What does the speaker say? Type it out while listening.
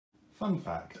Fun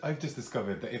fact, I've just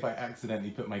discovered that if I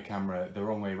accidentally put my camera the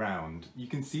wrong way round, you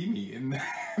can see me in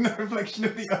the reflection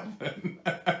of the oven.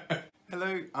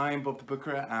 Hello, I'm Bob the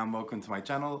Booker and welcome to my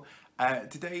channel.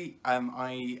 Today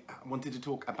I wanted to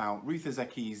talk about Ruth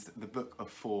Ozeki's The Book of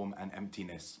Form and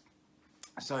Emptiness.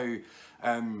 So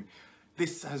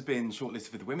this has been shortlisted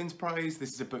for the Women's Prize.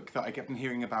 This is a book that I kept on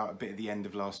hearing about a bit at the end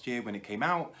of last year when it came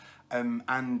out,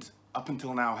 and up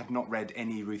until now had not read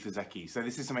any Ruth Ozeki. So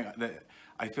this is something that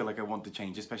I feel like I want to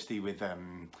change, especially with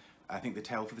I think The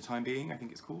Tale for the Time Being, I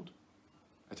think it's called.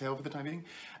 A Tale for the Time Being.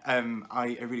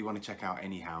 I really want to check out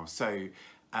anyhow. So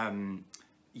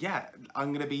yeah,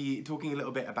 I'm going to be talking a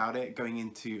little bit about it, going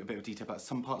into a bit of detail about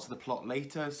some parts of the plot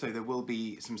later, so there will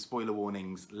be some spoiler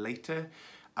warnings later,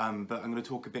 but I'm going to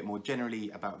talk a bit more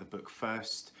generally about the book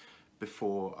first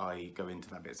before I go into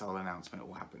that bit, so I'll announce when it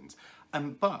all happens.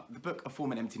 But the Book of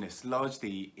Form and Emptiness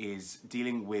largely is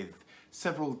dealing with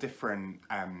several different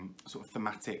sort of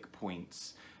thematic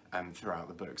points throughout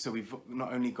the book. So we've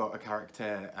not only got a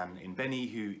character in Benny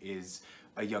who is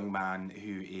a young man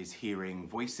who is hearing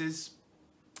voices,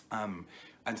 and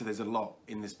so there's a lot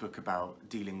in this book about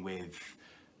dealing with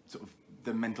sort of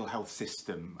the mental health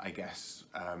system, I guess,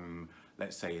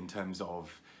 let's say, in terms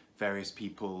of various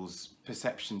people's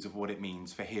perceptions of what it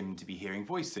means for him to be hearing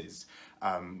voices.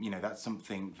 You know, that's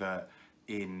something that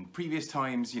in previous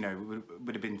times, you know,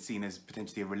 would have been seen as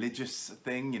potentially a religious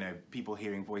thing. You know, people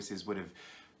hearing voices would have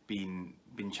been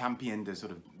championed as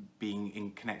sort of being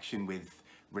in connection with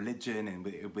religion and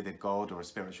with a god or a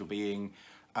spiritual being.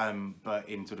 But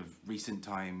in sort of recent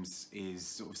times is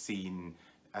sort of seen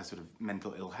as sort of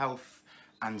mental ill health.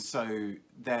 And so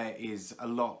there is a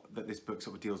lot that this book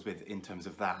sort of deals with in terms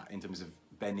of that, in terms of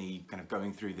Benny kind of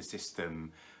going through the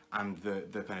system and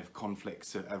the kind of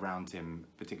conflicts around him,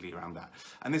 particularly around that.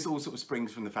 And this all sort of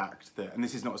springs from the fact that, and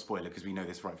this is not a spoiler because we know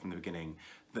this right from the beginning,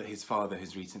 that his father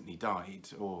has recently died,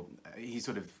 or he's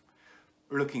sort of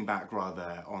looking back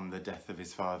rather on the death of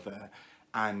his father.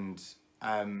 And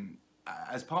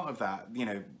as part of that, you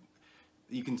know,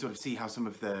 you can sort of see how some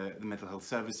of the mental health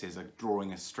services are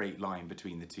drawing a straight line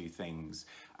between the two things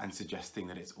and suggesting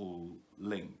that it's all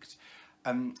linked.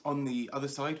 On the other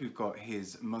side, we've got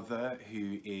his mother,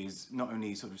 who is not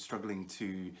only sort of struggling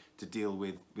to deal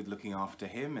with looking after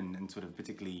him and sort of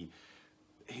particularly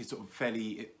his sort of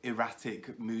fairly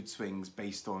erratic mood swings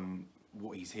based on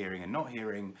what he's hearing and not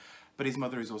hearing, but his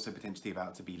mother is also potentially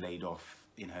about to be laid off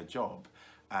in her job,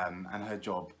 and her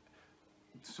job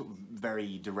sort of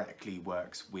very directly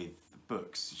works with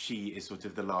books. She is sort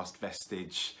of the last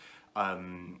vestige,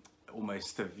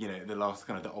 almost of, you know, the last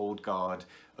kind of the old guard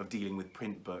of dealing with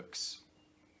print books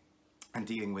and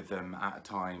dealing with them at a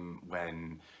time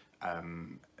when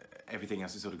everything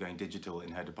else is sort of going digital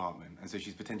in her department. And so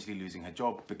she's potentially losing her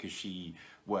job because she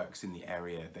works in the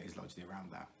area that is largely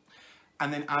around that.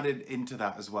 And then added into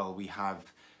that as well, we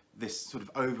have this sort of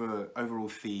overall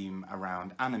theme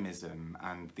around animism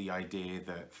and the idea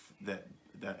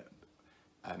that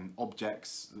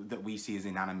objects that we see as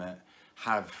inanimate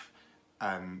have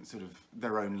sort of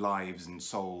their own lives and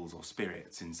souls or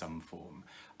spirits in some form.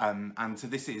 And so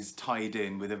this is tied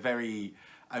in with a very,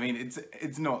 I mean,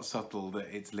 it's not subtle that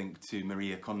it's linked to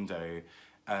Maria Kondo,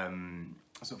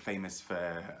 sort of famous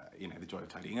for, you know, The Joy of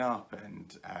Tidying Up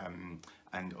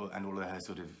and all of her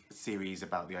sort of series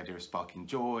about the idea of sparking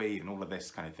joy and all of this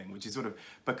kind of thing, which has sort of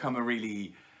become a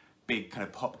really big kind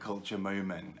of pop culture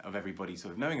moment of everybody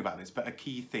sort of knowing about this. But a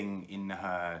key thing in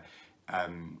her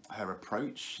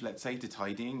approach, let's say, to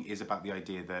tidying is about the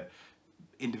idea that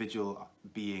individual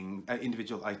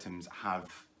items have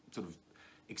sort of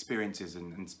experiences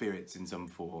and spirits in some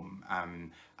form,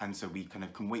 and so we kind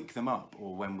of can wake them up,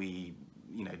 or when we,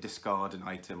 you know, discard an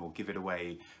item or give it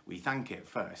away, we thank it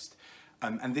first.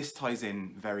 And this ties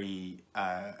in very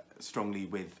strongly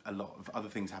with a lot of other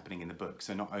things happening in the book.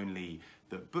 So not only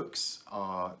that books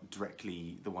are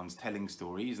directly the ones telling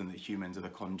stories and that humans are the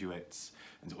conduits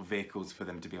and sort of vehicles for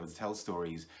them to be able to tell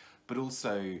stories, but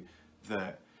also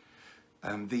that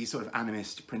these sort of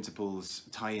animist principles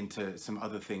tie into some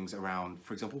other things around,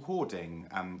 for example, hoarding.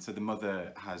 So the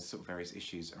mother has sort of various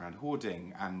issues around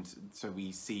hoarding, and so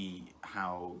we see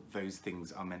how those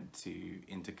things are meant to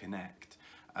interconnect.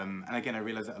 And again, I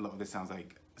realise that a lot of this sounds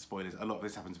like spoilers. A lot of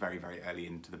this happens very, very early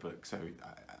into the book, so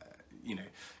you know,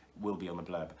 will be on the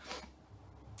blurb.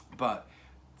 But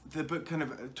the book kind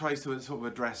of tries to sort of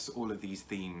address all of these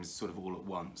themes sort of all at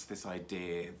once. This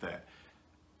idea that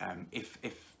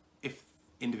if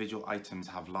individual items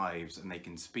have lives and they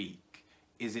can speak,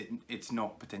 it's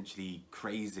not potentially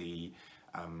crazy,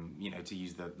 you know, to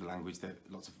use the language that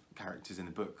lots of characters in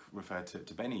the book refer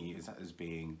to Benny as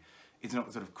being, it's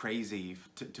not sort of crazy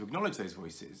to acknowledge those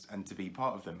voices and to be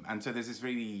part of them. And so there's this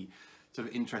really sort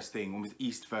of interesting, almost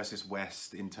East versus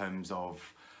West in terms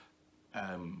of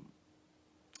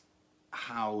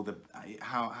how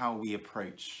we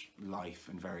approach life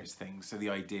and various things. So the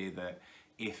idea that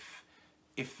if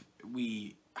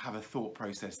we have a thought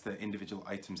process that individual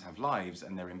items have lives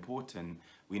and they're important,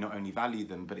 we not only value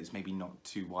them, but it's maybe not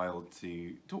too wild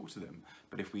to talk to them.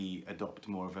 But if we adopt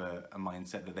more of a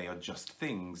mindset that they are just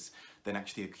things, then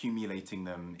actually accumulating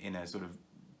them in a sort of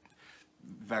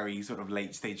very sort of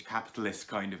late stage capitalist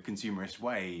kind of consumerist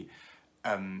way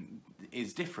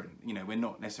is different. You know, we're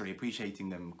not necessarily appreciating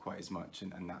them quite as much,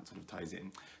 and that sort of ties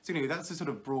in. So anyway, that's a sort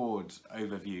of broad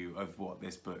overview of what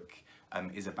this book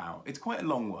is about. It's quite a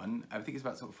long one. I think it's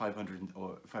about sort of 500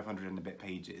 and a bit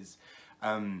pages.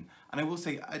 And I will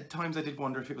say, at times I did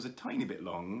wonder if it was a tiny bit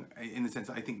long, in the sense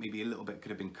that I think maybe a little bit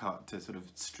could have been cut to sort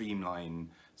of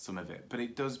streamline some of it. But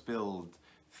it does build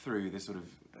through this sort of,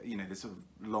 you know, this sort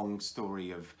of long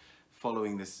story of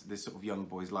following this sort of young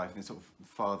boy's life, and this sort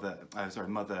of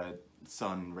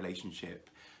mother-son relationship,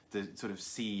 to sort of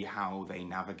see how they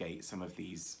navigate some of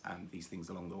these things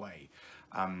along the way.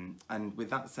 And with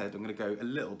that said, I'm going to go a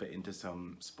little bit into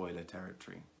some spoiler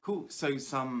territory. Cool. So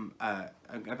I'm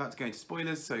about to go into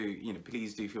spoilers. So, you know,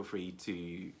 please do feel free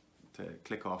to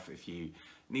click off if you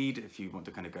want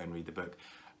to kind of go and read the book.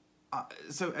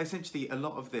 So essentially, a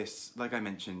lot of this, like I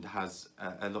mentioned, has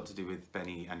a lot to do with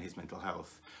Benny and his mental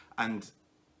health, and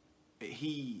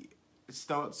he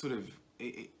starts sort of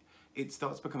it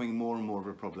starts becoming more and more of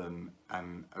a problem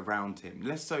around him.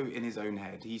 Less so in his own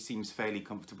head. He seems fairly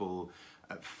comfortable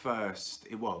at first.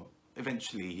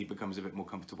 Eventually, he becomes a bit more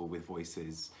comfortable with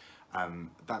voices.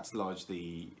 That's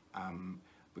largely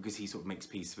because he sort of makes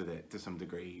peace with it to some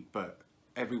degree, but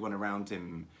everyone around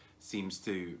him seems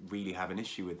to really have an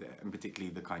issue with it, and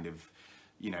particularly the kind of,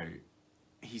 you know,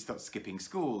 he starts skipping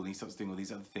school and he starts doing all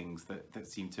these other things that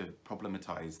seem to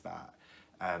problematize that.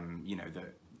 You know,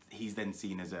 that he's then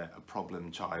seen as a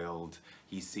problem child.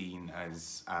 He's seen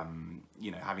as,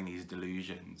 you know, having these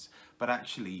delusions. But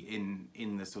actually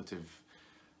in the sort of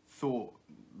thought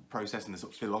process and the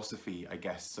sort of philosophy, I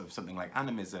guess, of something like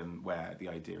animism, where the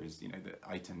idea is, you know, that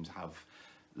items have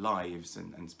lives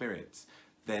and spirits,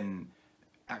 then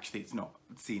actually it's not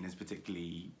seen as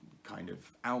particularly kind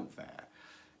of out there.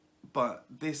 But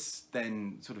this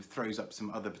then sort of throws up some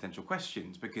other potential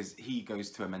questions, because he goes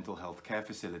to a mental health care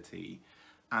facility,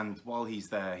 and while he's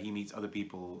there he meets other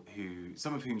people who,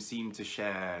 some of whom seem to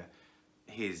share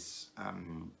his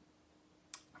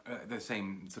the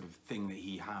same sort of thing that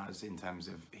he has in terms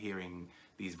of hearing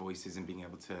these voices and being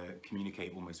able to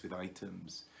communicate almost with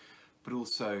items, but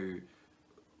also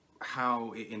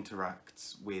how it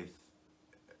interacts with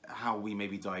how we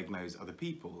maybe diagnose other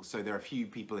people. So there are a few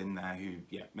people in there who,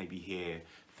 yeah, maybe hear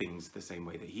things the same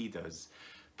way that he does,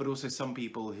 but also some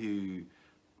people who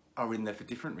are in there for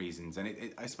different reasons.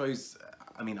 And I suppose,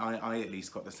 I mean, I at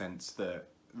least got the sense that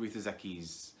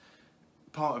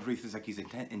part of Ruth Ozeki's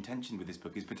intention with this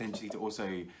book is potentially to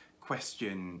also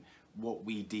question what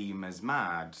we deem as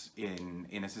mad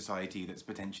in a society that's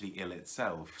potentially ill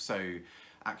itself. So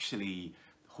actually,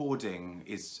 hoarding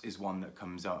is one that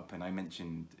comes up, and I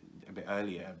mentioned a bit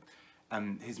earlier.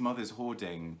 His mother's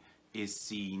hoarding is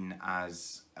seen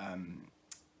as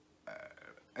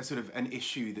a sort of an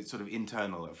issue that's sort of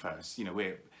internal at first. You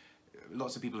know,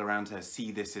 lots of people around her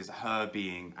see this as her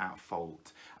being at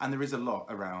fault, and there is a lot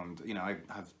around. You know, I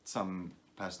have some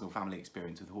personal family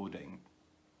experience with hoarding,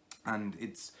 and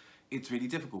it's really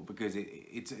difficult because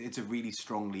it's a really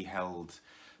strongly held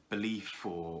belief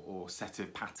or set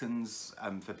of patterns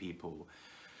for people.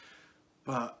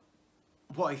 But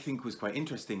what I think was quite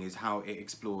interesting is how it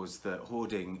explores that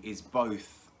hoarding is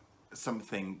both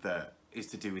something that is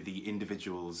to do with the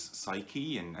individual's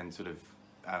psyche and sort of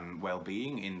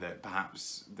well-being, in that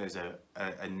perhaps there's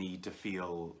a need to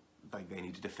feel like they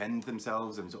need to defend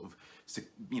themselves and sort of,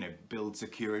 you know, build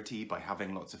security by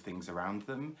having lots of things around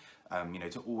them, you know,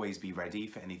 to always be ready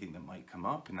for anything that might come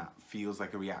up, and that feels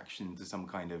like a reaction to some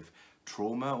kind of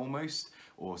trauma almost,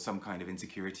 or some kind of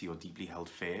insecurity or deeply held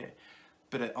fear.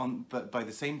 But by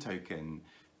the same token,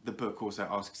 the book also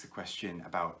asks the question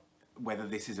about whether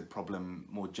this is a problem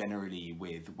more generally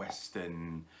with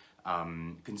Western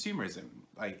consumerism.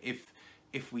 Like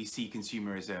if we see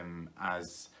consumerism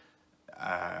as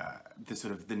the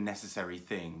sort of the necessary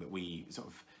thing, that we sort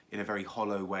of in a very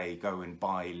hollow way go and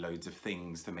buy loads of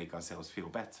things to make ourselves feel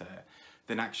better,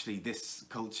 then actually this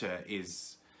culture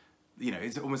is you know,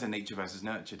 it's almost a nature versus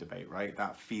nurture debate, right?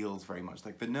 That feels very much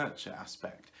like the nurture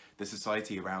aspect. The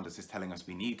society around us is telling us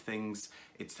we need things.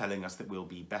 It's telling us that we'll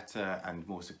be better and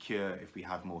more secure if we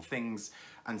have more things.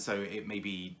 And so it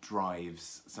maybe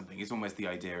drives something. It's almost the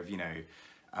idea of, you know,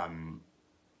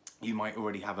 you might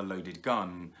already have a loaded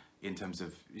gun in terms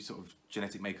of sort of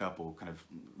genetic makeup or kind of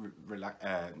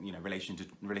you know,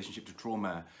 relationship to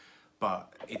trauma,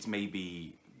 but it's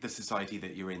maybe the society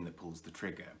that you're in that pulls the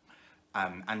trigger.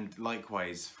 And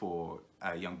likewise for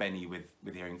young Benny with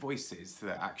hearing voices,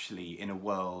 that actually in a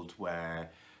world where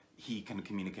he can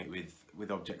communicate with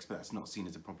objects, but that's not seen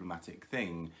as a problematic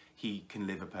thing, he can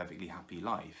live a perfectly happy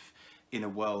life. In a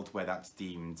world where that's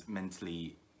deemed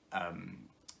mentally,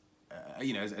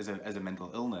 you know, as a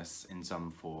mental illness in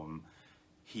some form,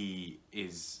 he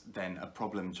is then a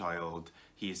problem child.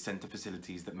 He is sent to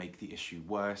facilities that make the issue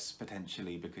worse,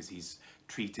 potentially, because he's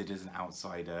treated as an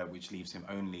outsider, which leaves him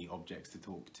only objects to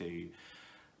talk to.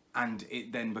 And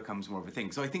it then becomes more of a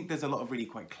thing. So I think there's a lot of really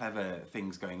quite clever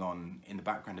things going on in the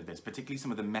background of this, particularly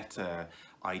some of the meta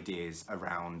ideas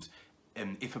around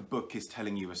if a book is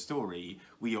telling you a story,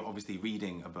 we are obviously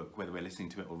reading a book, whether we're listening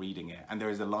to it or reading it. And there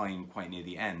is a line quite near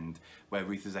the end where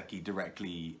Ruth Ozeki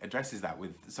directly addresses that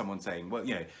with someone saying, well,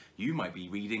 you know, you might be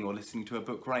reading or listening to a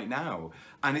book right now.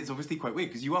 And it's obviously quite weird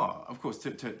because you are. Of course,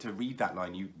 to read that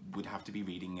line, you would have to be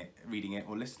reading it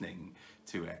or listening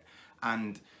to it.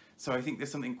 And so I think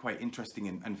there's something quite interesting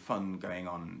and fun going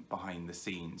on behind the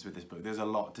scenes with this book. There's a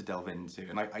lot to delve into,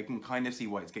 and I can kind of see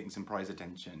why it's getting some prize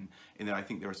attention, in that I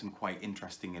think there are some quite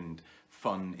interesting and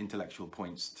fun intellectual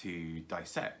points to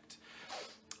dissect.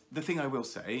 The thing I will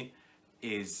say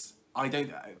is,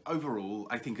 overall,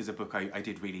 I think as a book, I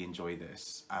did really enjoy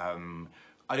this.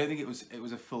 I don't think it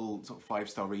was a full sort of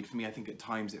 5-star read for me. I think at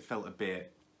times it felt a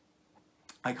bit,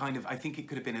 I think it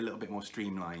could have been a little bit more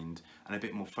streamlined and a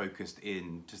bit more focused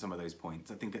in to some of those points.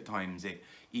 I think at times it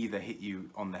either hit you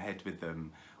on the head with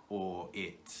them, or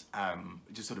it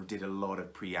just sort of did a lot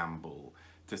of preamble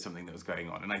to something that was going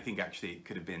on. And I think actually it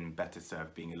could have been better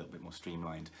served being a little bit more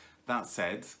streamlined. That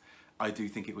said, I do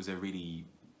think it was a really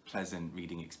pleasant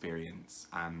reading experience,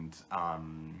 and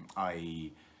I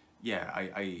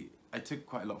took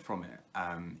quite a lot from it,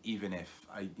 even if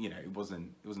it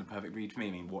wasn't a perfect read for me.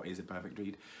 I mean, what is a perfect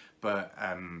read? But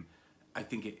I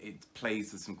think it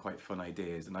plays with some quite fun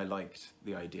ideas, and I liked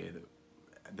the idea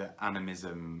that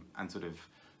animism and sort of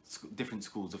different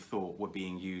schools of thought were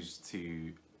being used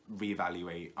to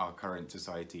reevaluate our current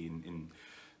society in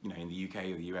the UK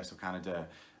or the US or Canada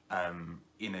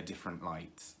in a different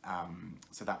light.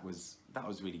 So that was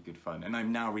really good fun, and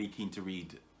I'm now really keen to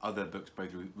read other books,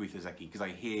 both Ruth Ozeki, because I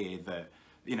hear that,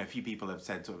 a few people have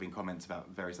said sort of in comments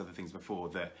about various other things before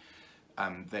that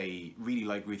they really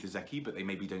like Ruth Ozeki, but they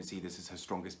maybe don't see this as her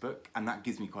strongest book, and that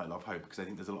gives me quite a lot of hope, because I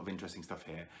think there's a lot of interesting stuff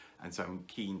here, and so I'm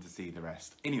keen to see the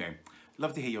rest. Anyway,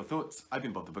 love to hear your thoughts. I've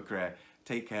been Bob the Booker.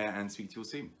 Take care and speak to you all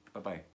soon. Bye bye.